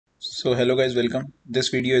So hello guys, welcome. This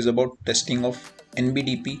video is about testing of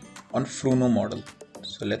NBDP on Fruno model.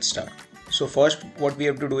 So let's start. So first what we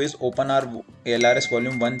have to do is open our LRS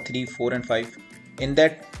volume 1, 3, 4 and 5. In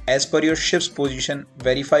that, as per your ship's position,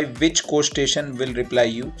 verify which coast station will reply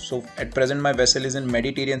you. So at present my vessel is in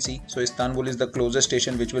Mediterranean Sea. So Istanbul is the closest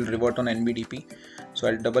station which will revert on NBDP. So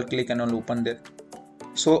I'll double click and I'll open there.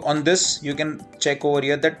 So on this you can check over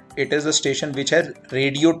here that it is a station which has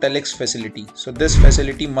radio telex facility. So this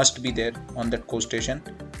facility must be there on that coast station.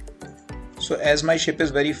 So as my ship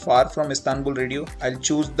is very far from Istanbul radio, I'll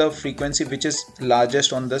choose the frequency which is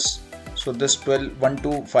largest on this. So this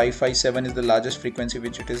 12557 is the largest frequency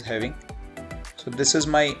which it is having. So this is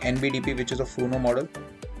my NBDP, which is a Fruno model.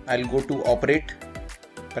 I'll go to operate,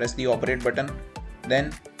 press the operate button,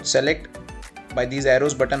 then select. By these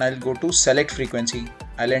arrows button I'll go to select frequency.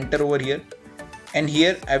 I'll enter over here and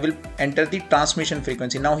here I will enter the transmission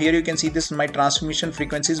frequency. Now here you can see this, my transmission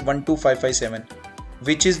frequency is 12557,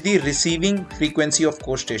 which is the receiving frequency of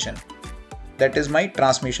coast station. That is my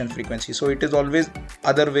transmission frequency. So it is always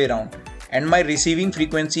other way around, and my receiving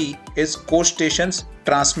frequency is coast station's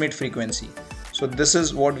transmit frequency. So this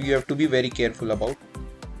is what you have to be very careful about.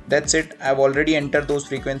 That's it. I've already entered those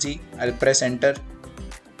frequency. I'll press enter.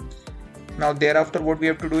 Now thereafter what we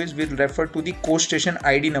have to do is we'll refer to the coast station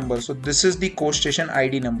ID number. So this is the coast station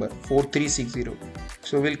ID number 4360.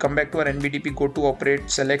 So we'll come back to our NBDP, go to operate,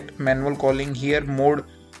 select manual calling. Here mode,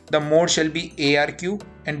 the mode shall be ARQ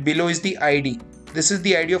and below is the ID. This is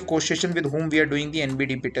the ID of coast station with whom we are doing the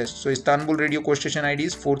NBDP test. So Istanbul radio coast station ID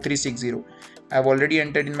is 4360. I've already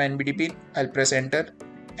entered in my NBDP. I'll press enter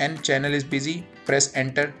and channel is busy. Press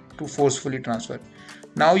enter to forcefully transfer.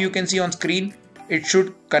 Now you can see on screen it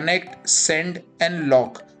should connect, send and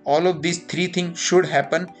lock. All of these three things should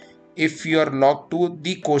happen if you are locked to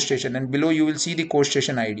the coast station, and below you will see the coast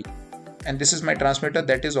station ID. And this is my transmitter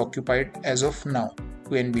that is occupied as of now to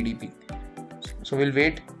NBDP. So we'll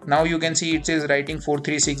wait. Now you can see it says writing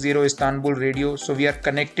 4360 Istanbul radio. So we are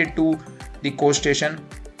connected to the coast station.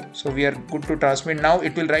 So we are good to transmit. Now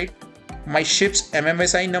it will write my ship's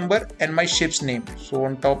MMSI number and my ship's name. So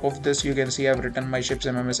on top of this you can see I've written my ship's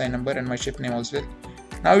MMSI number and my ship name also.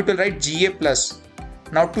 Now it will write GA plus.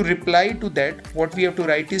 Now to reply to that, what we have to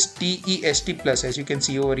write is TEST plus, as you can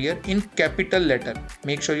see over here in capital letter.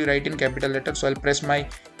 Make sure you write in capital letter. So I'll press my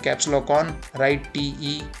caps lock on, write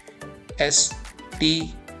TEST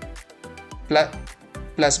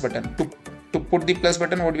plus button. To put the plus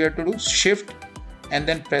button, what we have to do, shift and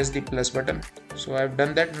then press the plus button. So I have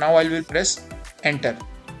done that. Now I will press enter.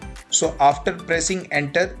 So after pressing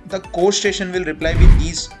enter, the coast station will reply with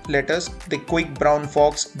these letters. The quick brown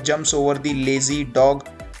fox jumps over the lazy dog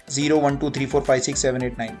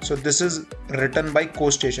 012345678 So this is written by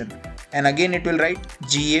coast station, and again it will write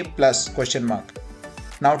GA plus question mark.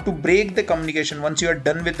 Now to break the communication, once you are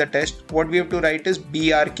done with the test, what we have to write is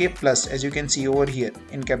BRK plus, as you can see over here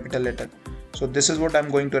in capital letter. So this is what I'm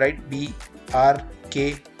going to write,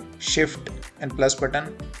 BRK, shift and plus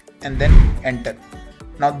button and then enter.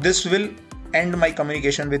 Now this will end my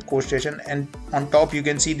communication with coast station, and on top you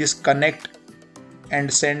can see this connect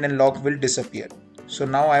and send and lock will disappear. So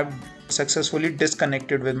now I have successfully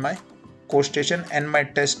disconnected with my coast station and my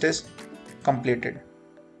test is completed.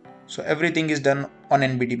 So everything is done on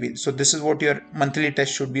NBDP. So this is what your monthly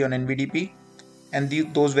test should be on NBDP, and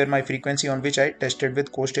those were my frequency on which I tested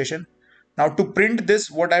with coast station. Now to print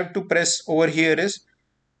this, what I have to press over here is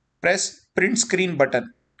press print screen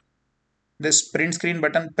button. This print screen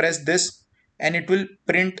button, press this and it will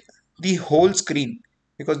print the whole screen,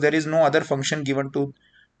 because there is no other function given to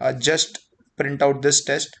just print out this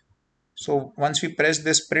test. So once we press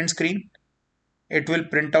this print screen, it will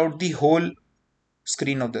print out the whole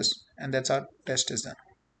screen of this, and that's our test is done.